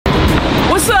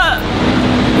What's up?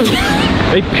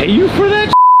 They pay you for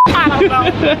that? I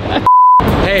don't know.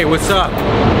 Hey, what's up?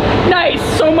 Nice,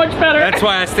 so much better. That's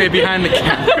why I stay behind the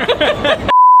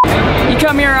camera. You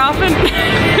come here often?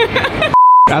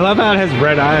 I love how it has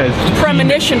red eyes.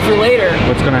 Premonition for later.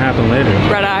 What's gonna happen later?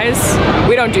 Red eyes?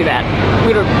 We don't do that.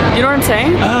 We don't, you know what I'm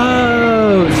saying?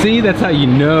 Oh, see, that's how you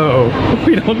know.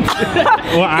 We don't.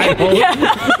 Well, I hope. Yeah.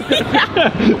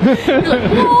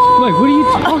 I'm like, what are you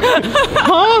talking?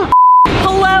 Huh?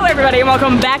 Hello everybody and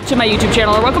welcome back to my YouTube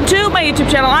channel, or welcome to my YouTube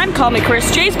channel. I'm Call Me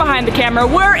Chris, Jay's behind the camera.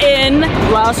 We're in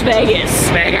Las Vegas.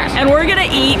 And we're gonna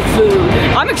eat food.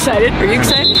 I'm excited. Are you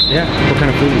excited? Yeah, what kind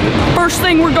of food is it? First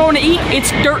thing we're going to eat,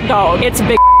 it's Dirt Dog. It's a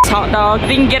big hot dog.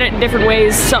 We can get it in different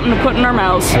ways, something to put in our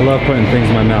mouths. I love putting things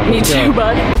in my mouth. Me Let's too, go.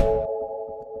 bud.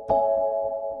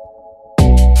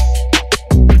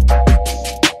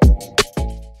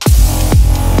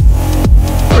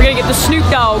 We're gonna get the Snoop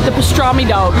Dogg, the pastrami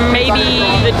dog, maybe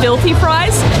the filthy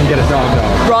fries. And get a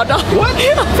dog. Raw dog. What?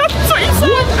 That's what you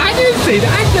said. I didn't say that.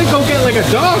 I said go get like a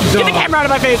dog. Get the camera out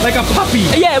of my face. Like a puppy.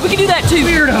 Yeah, we can do that too.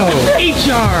 Weirdo.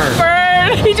 HR.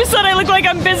 Bird. He just said I look like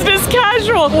I'm business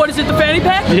casual. What is it, the fanny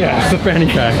pack? Yeah, it's the fanny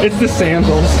pack. It's the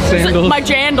sandals. Sandals. My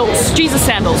jandals. Jesus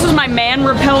sandals. This is my man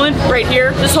repellent right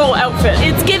here. This whole outfit.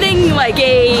 It's giving like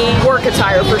a work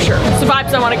attire for sure. It's the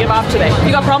vibes I want to give off today.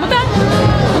 You got a problem with that?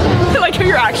 Like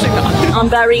you're actually not. I'm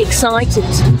very excited.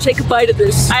 Take a bite of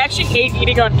this. I actually hate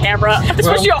eating on camera.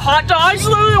 Especially a hot dog. It's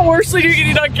literally the worst thing you can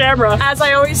eat on camera. As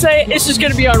I always say, it's just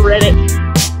gonna be on Reddit.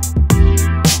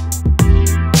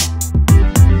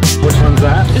 Which one's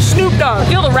that? The Snoop Dogg. I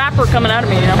feel the rapper coming out of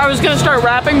me, you know? I was gonna start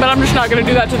rapping, but I'm just not gonna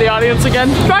do that to the audience again.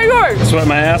 Try yours. Sweat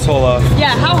my asshole off.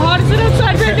 Yeah, how hot is it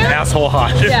outside right now? Asshole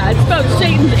hot. Yeah, it's about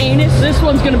Satan's anus. This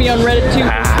one's gonna be on Reddit too.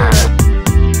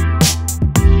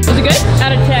 Is it good?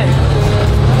 Out of 10.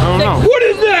 I don't know. What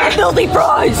is that? Filthy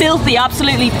fries! Filthy,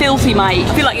 absolutely filthy, mate.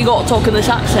 I feel like you gotta talk in this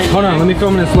accent. Hold on, let me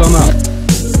film it in slow-mo.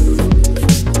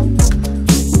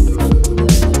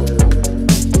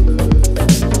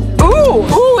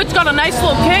 Ooh, it's got a nice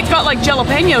little kick. It's got like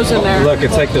jalapenos in there. Look,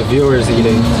 it's like the viewers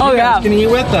eating. Oh yeah. You can eat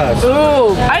with us.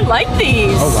 Ooh, I like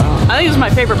these. Oh wow. I think this is my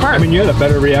favorite part. I mean, you had a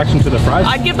better reaction to the fries.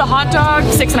 I'd give the hot dog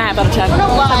 6.5 out of 10.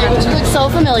 Don't lie, you look so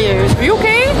familiar. Are you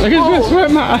okay? I can just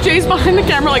sweat my eyes. Jay's behind the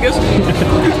camera like this.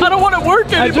 I don't want to work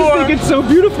I anymore. just think it's so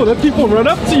beautiful that people run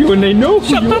up to you and they know who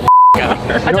Shut you the are.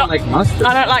 I don't like mustard.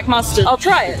 I don't like mustard. I'll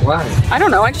try it. Why? I don't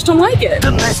know. I just don't like it.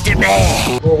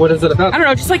 Well, what is it about? I don't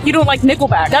know. Just like you don't like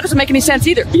Nickelback. That doesn't make any sense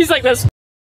either. He's like this.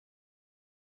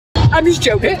 I'm just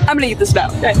joking. I'm gonna eat this now.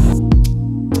 Okay.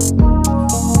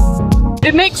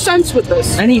 It makes sense with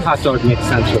this. Any hot dog makes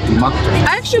sense with mustard.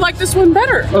 I actually like this one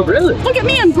better. Oh, really? Look at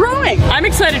me, I'm growing. I'm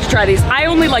excited to try these. I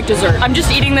only like dessert. I'm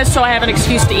just eating this so I have an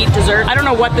excuse to eat dessert. I don't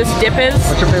know what this dip is.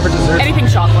 What's your favorite dessert? Anything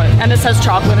chocolate. And this has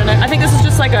chocolate in it. I think this is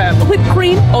just like a whipped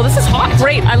cream. Oh, this is hot.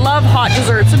 Great. I love hot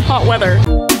desserts in hot weather.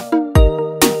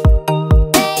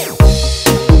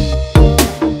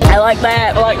 I like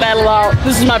that. I like that a lot.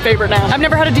 This is my favorite now. I've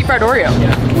never had a deep fried Oreo.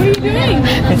 Yeah. What are you doing?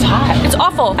 It's hot. It's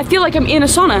awful. I feel like I'm in a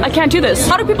sauna. I can't do this.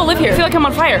 How do people live here? I feel like I'm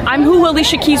on fire. I'm who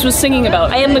Alicia Keys was singing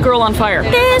about. I am the girl on fire.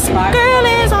 This girl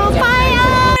is on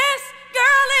fire. This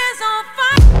girl is on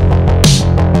fire.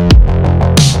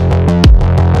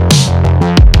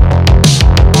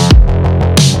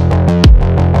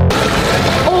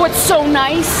 Oh, it's so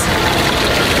nice.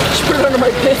 Just put it under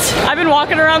my pits. I've been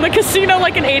walking around the casino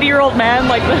like an 80-year-old man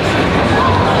like this.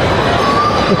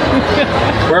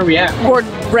 Where are we at? Gordon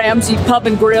Ramsay Pub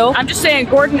and Grill. I'm just saying,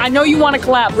 Gordon, I know you want to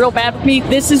collab real bad with me.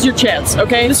 This is your chance,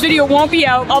 okay? This video won't be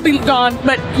out. I'll be gone,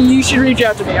 but you should reach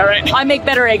out to me, all right? I make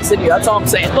better eggs than you. That's all I'm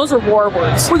saying. Those are war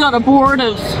words. We got a board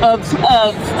of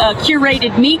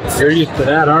curated meats. You're used to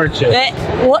that, aren't you?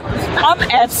 What? I'm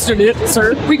abstinent,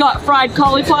 sir. We got fried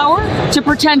cauliflower to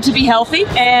pretend to be healthy,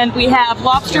 and we have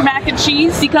lobster mac and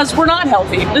cheese because we're not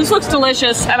healthy. This looks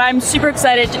delicious, and I'm super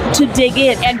excited to dig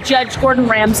in and judge Gordon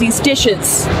Ramsay's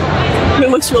dishes. It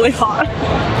looks really hot.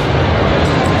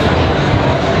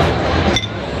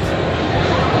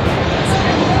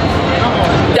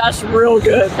 That's real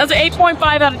good. That's an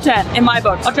 8.5 out of 10 in my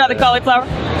book. I'll try the cauliflower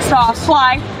sauce.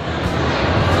 Fly.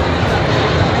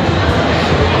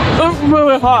 It's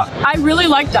really hot. I really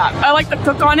like that. I like the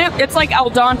cook on it. It's like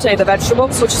al dente, the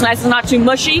vegetables, which is nice. It's not too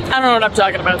mushy. I don't know what I'm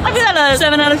talking about. I give that a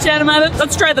 7 out of 10 in my book.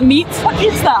 Let's try the meats. What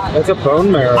is that? That's a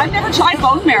bone marrow. I've never tried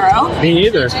bone marrow. Me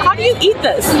either. How do you eat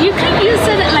this? You can use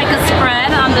it like a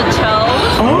spread on the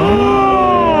toast.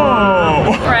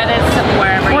 Oh! Spread it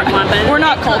wherever you want it. We're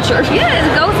not cultured. Yeah,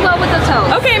 it goes well with the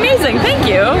toast. Okay, amazing. Thank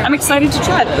you. I'm excited to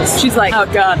try this. She's like, oh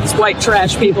god, these white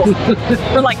trash people.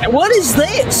 We're like, what is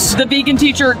this? The vegan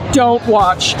teacher, don't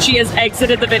watch. She has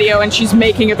exited the video and she's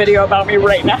making a video about me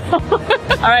right now.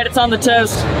 All right, it's on the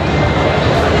toast.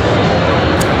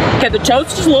 Okay, the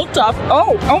toast is a little tough.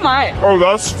 Oh my. Oh,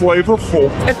 that's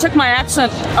flavorful. It took my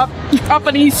accent up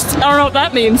and east. I don't know what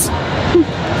that means.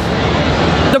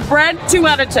 The bread, 2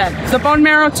 out of 10. The bone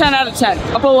marrow, 10 out of 10.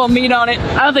 I'll put a little meat on it.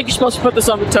 I don't think you're supposed to put this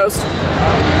on the toast.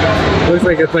 Looks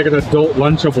like it's like an adult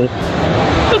Lunchable.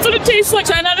 That's what it tastes like.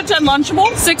 10 out of 10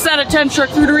 Lunchable, 6 out of 10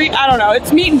 charcuterie. I don't know.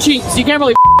 It's meat and cheese. You can't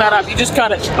really that up. You just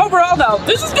cut it. Overall, though,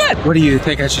 this is good. What do you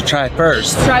think I should try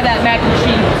first? Try that mac and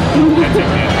cheese.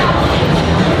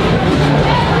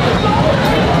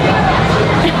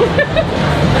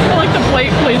 I like the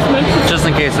plate placement. Just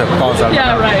in case it falls out.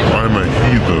 Yeah, right. I'm a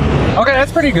heathen. Okay,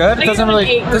 that's pretty good. It doesn't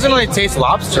really taste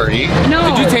lobstery. No.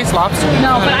 Did you taste lobster?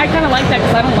 No, but I kind of like that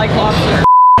because I don't like lobster.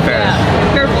 Fair.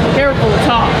 Yeah. Careful, the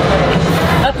top.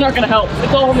 That's not gonna help.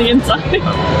 It's all on the inside.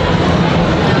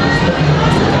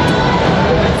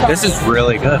 This is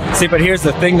really good. See, but here's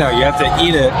the thing though, you have to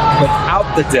eat it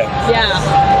without the dip.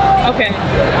 Yeah. Okay.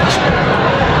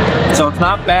 So it's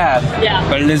not bad, Yeah.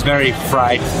 but it is very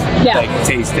fried like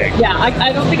tasting. Yeah,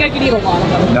 I don't think I could eat a lot of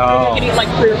them. No. I could eat like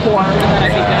 3 or 4 and then I'd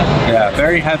be good. Yeah,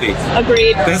 very heavy.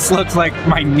 Agreed. This looks like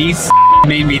my niece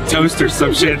made me toast or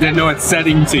some shit. Didn't know what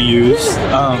setting to use.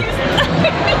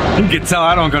 You can tell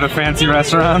I don't go to fancy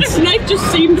restaurants. The knife just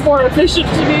seemed more efficient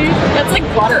to me. That's like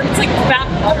butter. It's like fat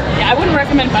butter. Yeah, I wouldn't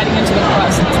recommend biting into the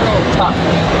crust. It's really tough.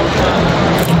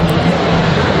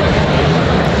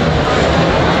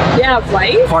 Yeah,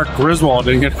 right? Clark Griswold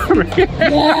didn't get over here.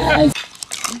 Yes.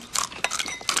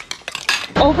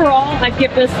 Overall, I'd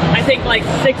give this, I think, like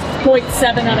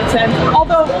 6.7 out of 10.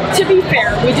 Although, to be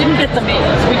fair, we didn't get the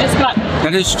mains. We just got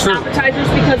That is true. appetizers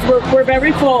because we're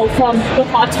very full from the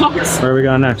hot dogs. Where are we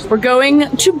going next? We're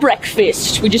going to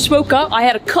breakfast. We just woke up. I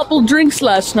had a couple drinks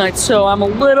last night, so I'm a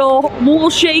little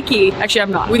shaky. Actually,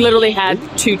 I'm not. We literally had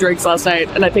 2 drinks last night,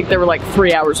 and I think they were like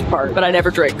 3 hours apart, but I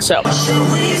never drink, so.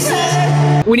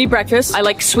 We need breakfast. I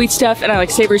like sweet stuff, and I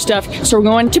like savory stuff, so we're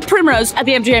going to Primrose at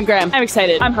the MGM Grand. I'm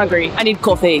excited. I'm hungry. I need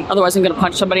coffee. Otherwise, I'm gonna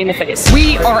punch somebody in the face.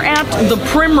 We are at the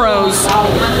Primrose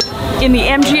in the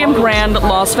MGM Grand,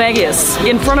 Las Vegas.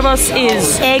 In front of us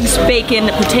is eggs, bacon,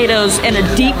 potatoes, and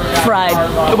a deep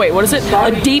fried, wait, what is it?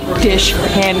 A deep dish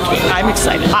pancake. I'm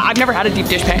excited. I've never had a deep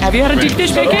dish pancake. Have you had a deep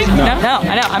dish pancake? No,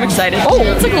 I know, I'm excited. Oh,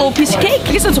 it's like a little piece of cake.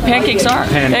 I guess that's what pancakes are.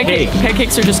 Pancake.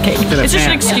 Pancakes are just cake. It's just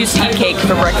an excuse to eat cake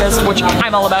for breakfast, which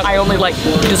I'm all about. I only like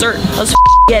dessert. Let's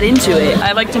get into it.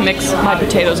 I like to mix my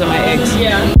potatoes and my eggs.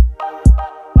 Yeah.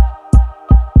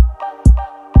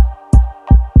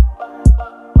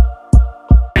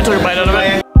 I took a bite out of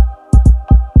it.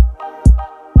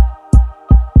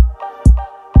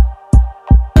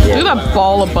 Look at that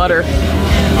ball of butter.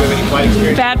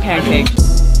 Bad pancake.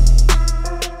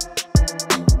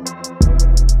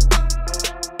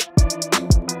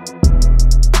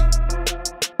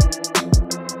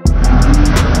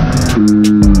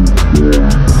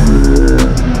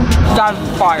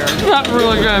 That's fire. That's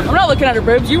really good. I'm not looking at her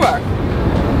boobs, you are.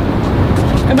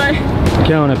 Am I?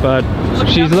 Killing it, bud.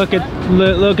 She's looking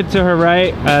to her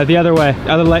right, the other way.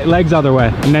 Other legs other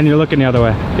way. And then you're looking the other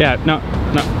way. Yeah, no.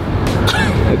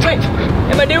 Wait,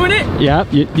 am I doing it?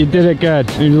 Yep, you did it good.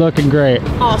 You're looking great.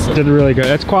 Awesome. Did it really good.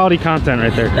 That's quality content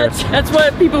right there, Chris. That's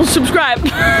what people subscribe.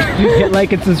 Hit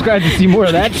like and subscribe to see more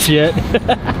of that shit.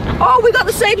 Oh, we got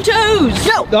the same toes.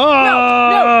 No,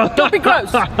 no, don't be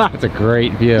gross. That's a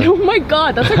great view. Oh my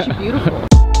God, that's actually beautiful.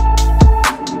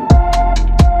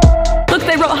 Look,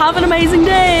 they wrote, have an amazing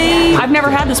day. I've never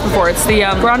had this before. It's the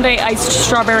Grande Iced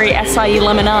Strawberry Acai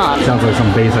Lemonade. Sounds like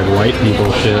some basic white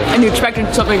people shit. And you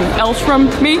expected something else from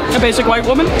me? A basic white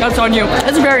woman? That's on you.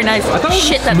 That's very nice.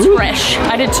 Shit, that's fresh.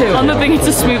 I did too. On the thing, it's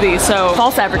a smoothie, so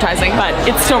false advertising, but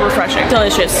it's still refreshing.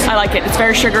 Delicious. I like it. It's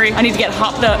very sugary. I need to get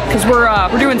hopped up because we're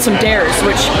doing some dares,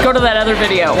 which go to that other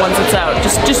video once it's out.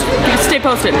 Just stay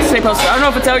posted. Stay posted. I don't know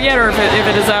if it's out yet or if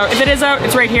it is out. If it is out,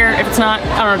 it's right here. If it's not,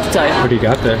 I don't know what to tell you. What do you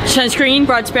got there? Sunscreen,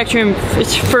 broad spectrum.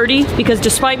 It's 30 because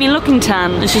despite me looking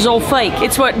tan, this is all fake.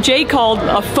 It's what Jay called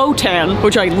a faux tan,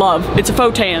 which I love. It's a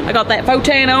faux tan. I got that faux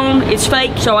tan on. It's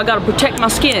fake, so I gotta protect my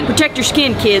skin. Protect your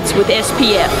skin, kids, with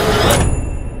SPF.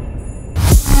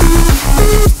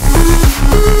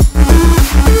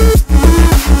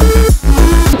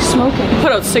 Smoking.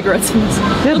 Put out cigarettes in this.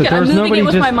 Yeah, Look, but I'm moving it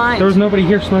with my mind. There was nobody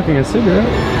here smoking a cigarette.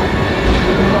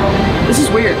 This is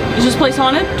weird. Is this place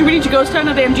haunted? Do we need to ghost town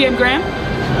at the MGM Grand?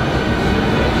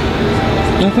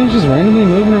 Nothing's just randomly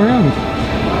moving around.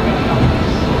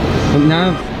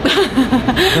 No.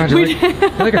 God, you're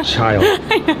like a child.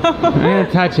 I know. I'm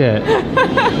gonna touch it.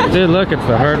 Dude, look, it's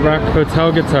the Hard Rock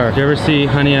Hotel guitar. Did you ever see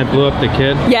Honey, I Blew Up the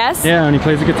Kid? Yes. Yeah, and he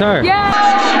plays the guitar. Yeah.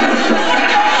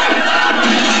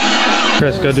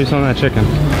 Chris, go do some of that chicken.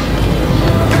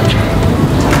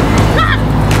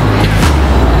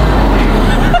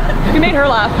 You made her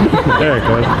laugh. There it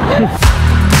goes.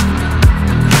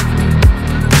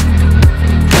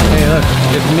 Hey, look,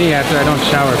 it's me after I don't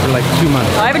shower for like 2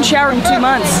 months. I haven't showered in 2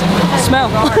 months. Smell.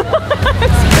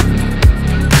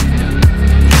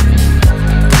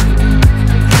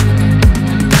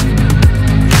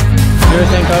 You ever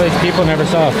think all these people never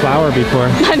saw a flower before?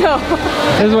 I know.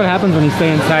 This is what happens when you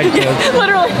stay inside, kids. Yeah,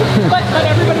 literally. But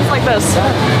everybody's like this.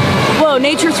 Whoa,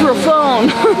 nature through a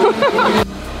phone.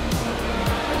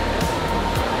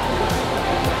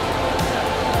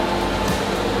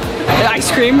 Ice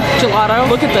cream, gelato.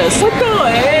 Look at this. What the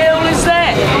hell is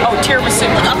that? Oh, tiramisu.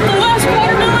 Up the last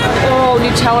watermelon. Oh,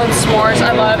 Nutella and s'mores.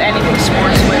 I love anything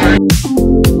s'mores flavored.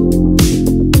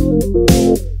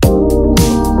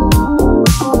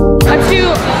 Let's do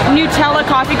Nutella,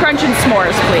 coffee crunch, and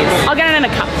s'mores, please. I'll get it in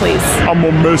a cup, please. I'm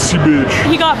a messy bitch.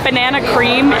 He got banana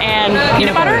cream and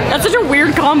peanut butter. That's such a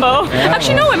weird combo. Yeah.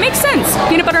 Actually, no, it makes sense.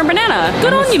 Peanut butter and banana.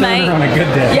 Good on you, mate. On a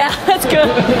good day. Yeah, that's good.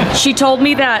 She told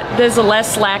me that there's a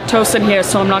less lactose in here,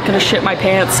 so I'm not gonna shit my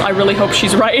pants. I really hope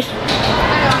she's right.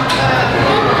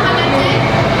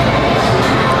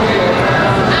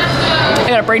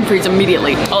 I got a brain freeze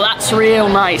immediately. Oh, that's real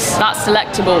nice. That's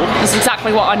delectable. That's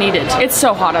exactly what I needed. It's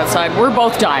so hot outside. We're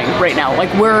both dying right now.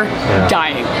 Like, we're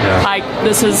dying.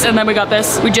 Yeah. And then we got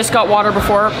this. We just got water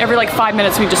before. Every like 5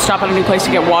 minutes, we just stop at a new place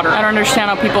to get water. I don't understand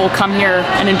how people come here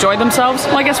and enjoy themselves.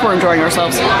 Well, I guess we're enjoying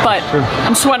ourselves, but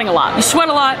I'm sweating a lot. You sweat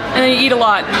a lot, and then you eat a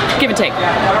lot. Give and take.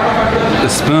 The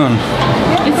spoon.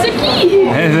 It's the key.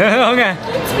 Okay.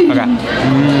 Okay.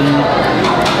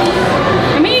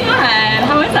 I mean, go ahead.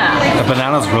 How is that? The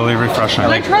banana's really refreshing.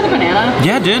 Did I try the banana?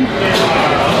 Yeah, dude.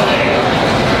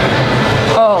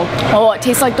 Oh, it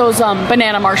tastes like those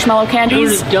banana marshmallow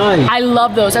candies. done. I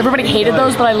love those. Everybody hated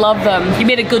those, but I love them. You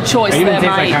made a good choice. It even tastes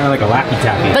like kind of like a Laffy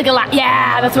Taffy.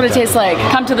 Yeah, that's what it tastes like.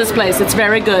 Come to this place. It's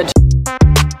very good.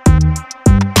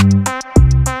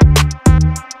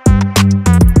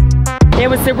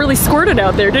 It really squirted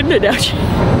out there, didn't it, Dutch?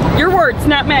 Your words,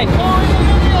 not mine.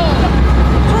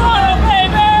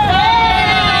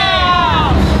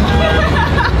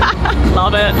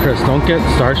 Love it. Chris, don't get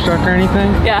starstruck or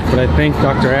anything. Yeah. But I think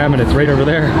Dr. Ammon, it's right over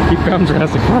there. He found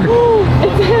Jurassic Park.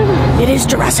 It's him. It is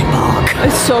Jurassic Park.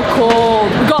 It's so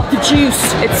cold. We got the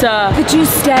juice. It's the juice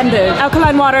standard.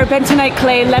 Alkaline water, bentonite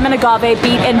clay, lemon agave,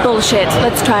 beet, and bullshit.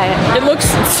 Let's try it. It looks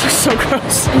so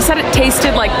gross. He said it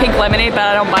tasted like pink lemonade, but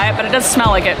I don't buy it, but it does smell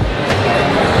like it.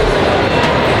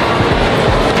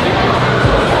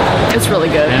 It's really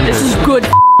good. This is good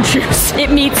juice.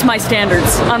 It meets my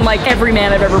standards, unlike every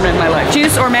man I've ever met in my life.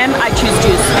 Juice or men, I choose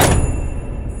juice.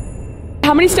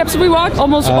 How many steps have we walked?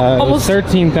 Almost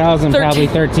 13,000, probably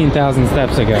 13,000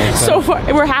 steps ago. So far,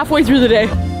 we're halfway through the day.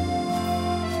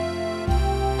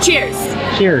 Cheers.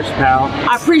 Cheers, pal.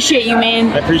 I appreciate you,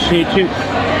 man. I appreciate you.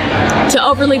 To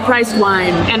overly priced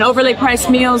wine and overly priced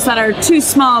meals that are too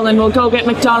small, and we'll go get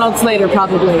McDonald's later,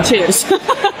 probably. Cheers.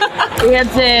 We had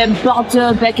the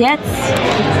butter baguettes.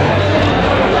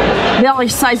 Very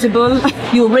sizable.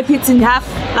 You rip it in half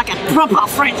like a proper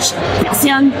French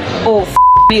person. Oh,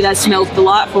 me, that smells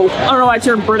delightful. I don't know why I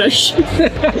turned British.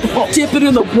 Dip it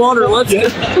in the water. Let's go.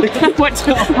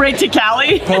 What? Right to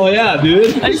Cali? Oh yeah,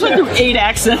 dude. I just went through 8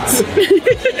 accents.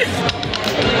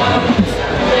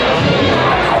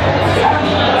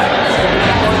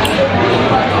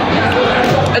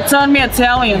 It's on me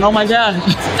Italian, oh my god.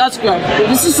 That's good.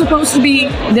 This is supposed to be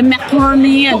the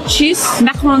macaroni and cheese,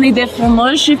 macaroni de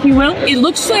fromage, if you will. It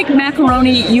looks like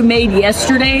macaroni you made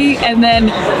yesterday and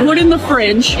then put in the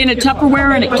fridge in a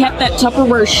Tupperware, and it kept that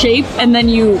Tupperware shape, and then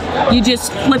you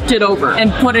just flipped it over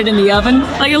and put it in the oven.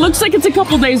 Like, it looks like it's a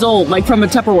couple days old, like from a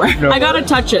Tupperware. No. I gotta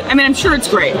touch it. I mean, I'm sure it's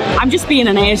great. I'm just being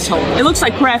an asshole. It looks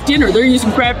like Kraft Dinner. They're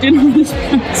using Kraft Dinner for this.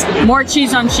 More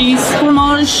cheese on cheese.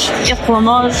 Fromage, yeah,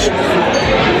 fromage.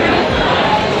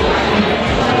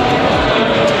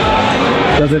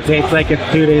 Does it taste like it's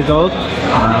 2 days old?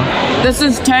 This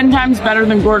is 10 times better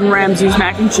than Gordon Ramsay's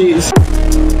mac and cheese.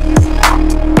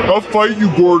 I'll fight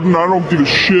you, Gordon. I don't give a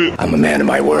shit. I'm a man of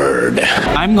my word.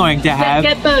 I'm going to have...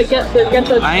 Get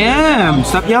the... I am.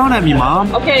 Stop yelling at me,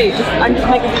 Mom. Okay, I'm just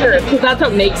making sure, because that's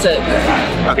what makes it.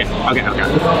 Okay.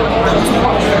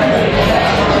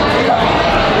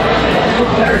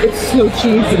 It's so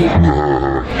cheesy.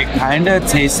 It kind of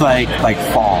tastes like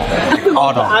fall.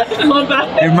 Autumn. I love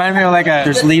that. It reminds me of like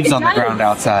there's leaves on the ground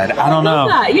outside. I don't know.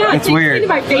 Yeah, It's weird.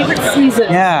 My favorite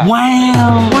season. Yeah.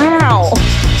 Wow. Wow.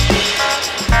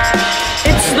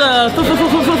 It's the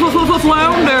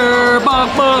flounder.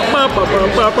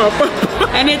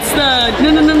 And it's the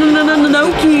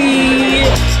gnocchi.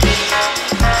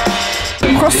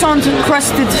 Croissant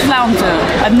crusted flounder.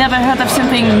 I've never heard of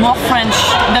something more French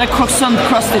than a croissant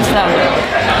crusted flounder.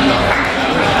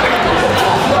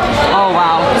 Oh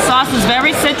wow. The sauce is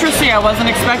very citrusy. I wasn't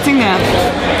expecting that.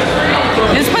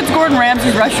 This puts Gordon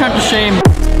Ramsay's restaurant to shame.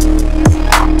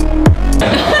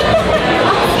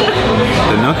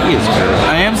 The gnocchi is good.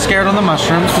 I am scared on the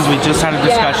mushrooms because we just had a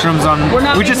discussions on.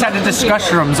 We just had a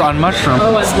discussions on mushrooms.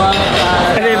 Oh, I love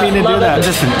that. I didn't mean to do that.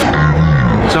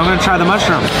 So I'm gonna try the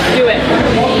mushroom. Do it.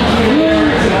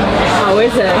 How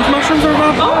is it? Mushrooms are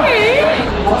about.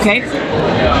 Okay.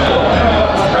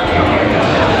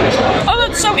 Oh,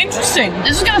 that's so interesting.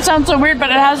 This is gonna sound so weird, but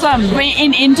it has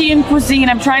in Indian cuisine.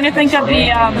 I'm trying to think of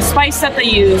the spice that they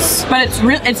use, but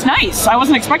it's nice. I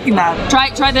wasn't expecting that.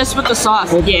 Try this with the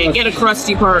sauce. Yeah, get a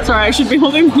crusty part. Sorry, I should be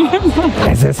holding the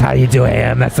camera. Is this how you do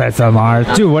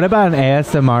ASMR? Dude, what about an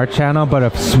ASMR channel but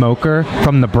a smoker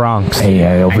from the Bronx?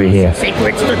 Hey, over here.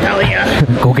 Secrets to tell ya.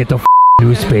 Go get the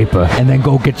newspaper and then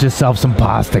go get yourself some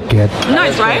pasta, kid.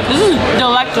 Nice, right? This is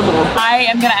delectable. I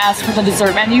am gonna ask for the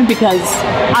dessert menu because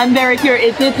I'm very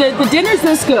curious. If the dinner's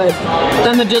this good,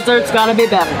 then the dessert's gotta be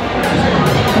better.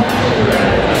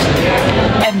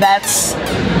 And that's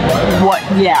what,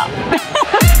 yeah.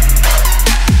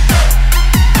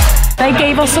 They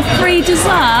gave us a free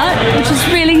dessert, which is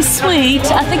really sweet.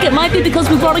 I think it might be because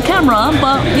we brought a camera,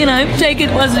 but you know, take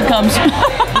it as it comes.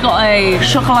 Got a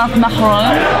chocolat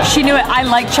macaron. She knew it. I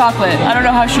like chocolate. I don't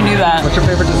know how she knew that. What's your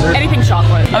favorite dessert? Anything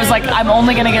chocolate. I was like, I'm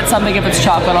only gonna get something if it's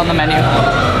chocolate on the menu.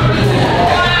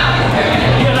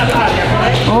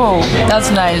 Oh,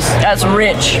 that's nice. That's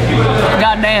rich.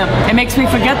 Goddamn. It makes me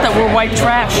forget that we're white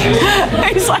trash.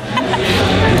 He's like,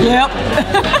 yep.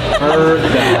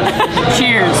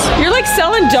 Cheers. You're like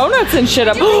selling donuts and shit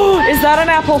up. Is that an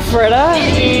apple fritta?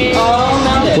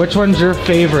 Oh, no. Which one's your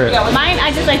favorite? Mine,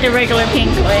 I just like the regular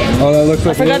pink one. Oh, that looks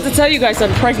like I forgot to tell you guys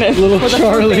I'm pregnant. Little with a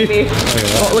Charlie. baby.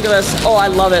 Oh, look at this. Oh, I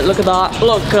love it. Look at that.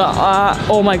 Look.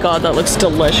 Oh my god, that looks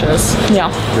delicious.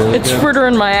 Yeah. It's fritter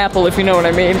in my apple, if you know what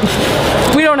I mean.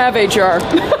 We don't have HR.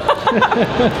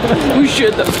 We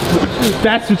should though.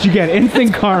 That's what you get.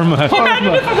 Instant karma.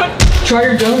 Try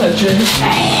your donut, Jen.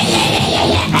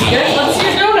 Okay, let's see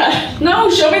your donut. No,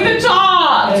 show me the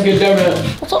top. That's a good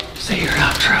donut. What's up? Say your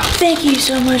outro. Thank you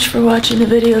so much for watching the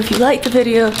video. If you like the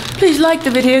video, please like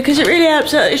the video because it really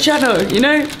helps out the channel, you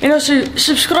know? And also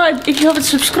subscribe if you haven't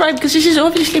subscribed because this is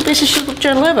obviously the best YouTube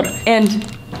channel ever. And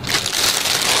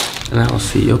I will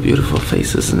see your beautiful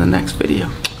faces in the next video.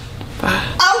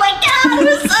 Bye. oh my god, it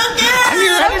was so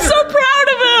good. I'm so proud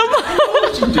of him.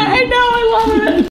 I know, I love it.